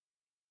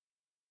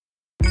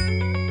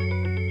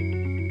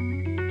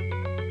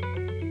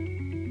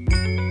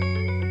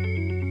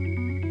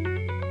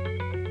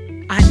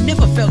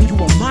never felt you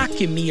were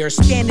mocking me or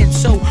standing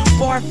so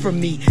far from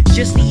me.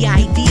 Just the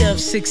idea of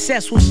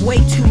success was way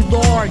too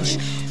large,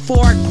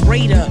 far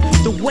greater.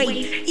 The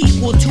weight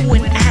equal to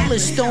an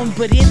atlas stone,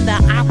 but in the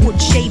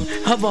awkward shape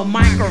of a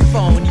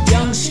microphone.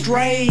 Young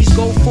strays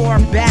go far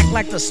back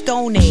like the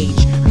Stone Age.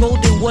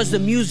 Golden was the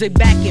music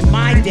back in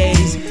my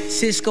days.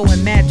 Cisco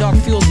and Mad Dog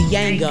fueled the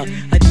anger.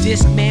 A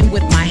disc man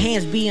with my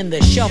hands being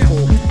the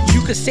shuffle.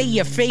 You could say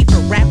your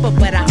favorite rapper,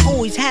 but I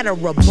always had a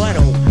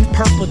rebuttal.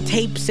 Purple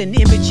tapes and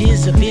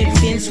images of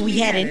infants. We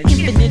had an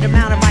infinite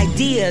amount of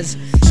ideas.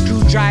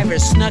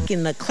 Screwdrivers snuck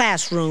in the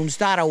classrooms,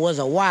 thought I was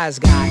a wise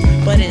guy.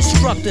 But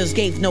instructors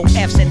gave no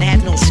F's and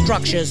had no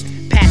structures.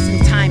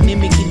 Passing time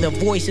mimicking the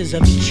voices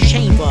of each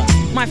chamber.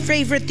 My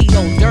favorite, the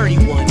old dirty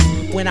one.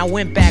 When I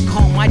went back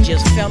home, I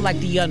just felt like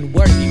the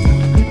unworthy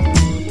one.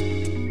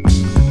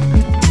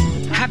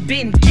 I've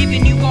been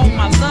giving you all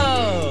my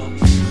love.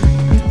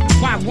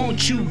 Why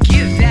won't you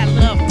give that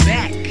love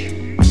back?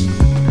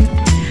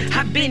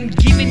 I've been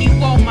giving you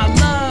all my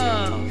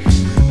love.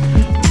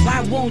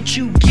 Why won't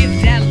you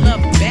give that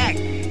love back?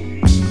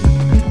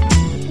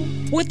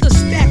 With a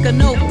stack of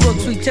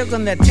notebooks, we took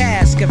on the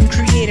task of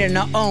creating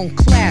our own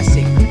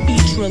classic.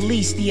 Each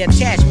release, the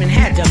attachment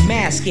had to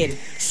mask it.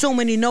 So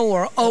many no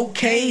or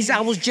okays.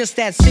 I was just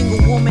that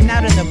single woman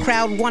out in the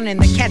crowd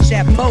wanting to catch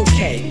that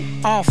bouquet.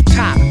 Off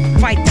top,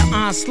 fight the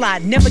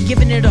onslaught, never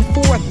giving it a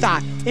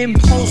forethought.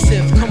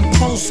 Impulsive,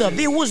 compulsive,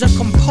 it was a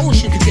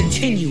compulsion to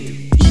continue.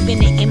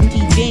 Even in empty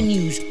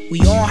venues, we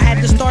all had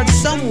to start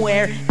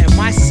somewhere, and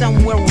my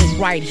somewhere was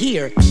right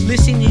here.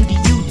 Listening to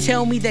you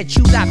tell me that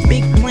you got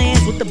big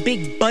plans with a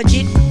big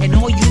budget, and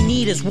all you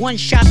need is one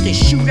shot to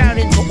shoot out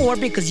into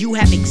orbit, cause you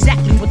have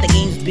exactly what the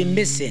game's been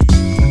missing.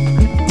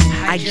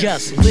 I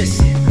just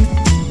listen.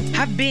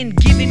 I've been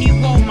giving you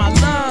all my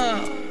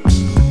love.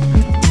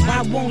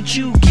 Why won't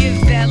you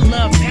give that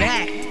love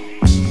back?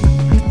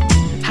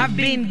 I've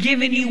been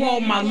giving you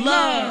all my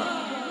love.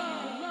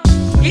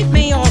 It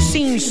may all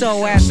seem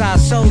so as I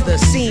sew the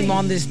seam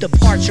on this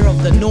departure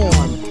of the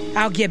norm.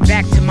 I'll get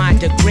back to my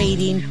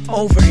degrading,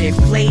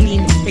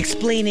 over-inflating,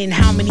 explaining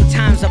how many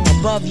times I'm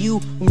above you.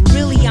 When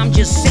really I'm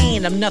just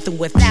saying I'm nothing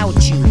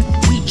without you.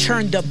 We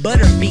churned the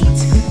butter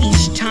beats,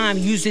 each time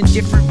using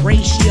different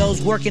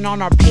ratios, working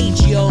on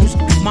arpeggios.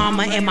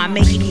 Mama, am I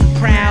making you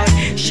proud?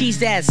 She's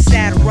that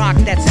sad rock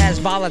that's as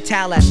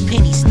volatile as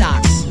penny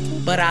stocks,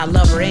 but I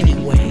love her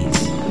anyways.